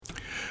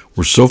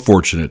We're so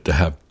fortunate to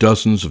have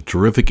dozens of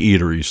terrific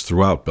eateries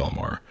throughout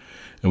Belmar,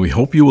 and we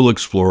hope you will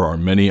explore our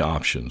many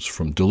options,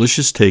 from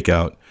delicious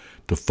takeout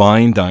to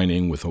fine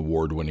dining with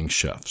award-winning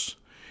chefs.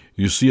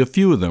 You see a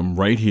few of them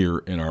right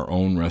here in our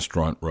own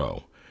restaurant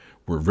row,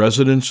 where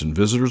residents and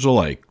visitors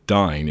alike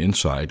dine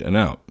inside and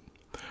out.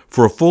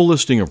 For a full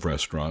listing of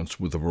restaurants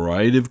with a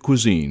variety of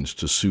cuisines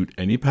to suit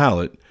any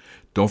palate,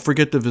 don't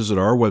forget to visit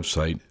our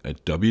website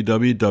at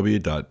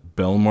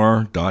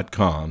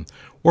www.belmar.com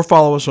or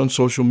follow us on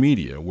social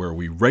media, where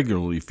we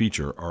regularly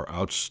feature our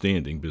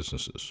outstanding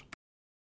businesses.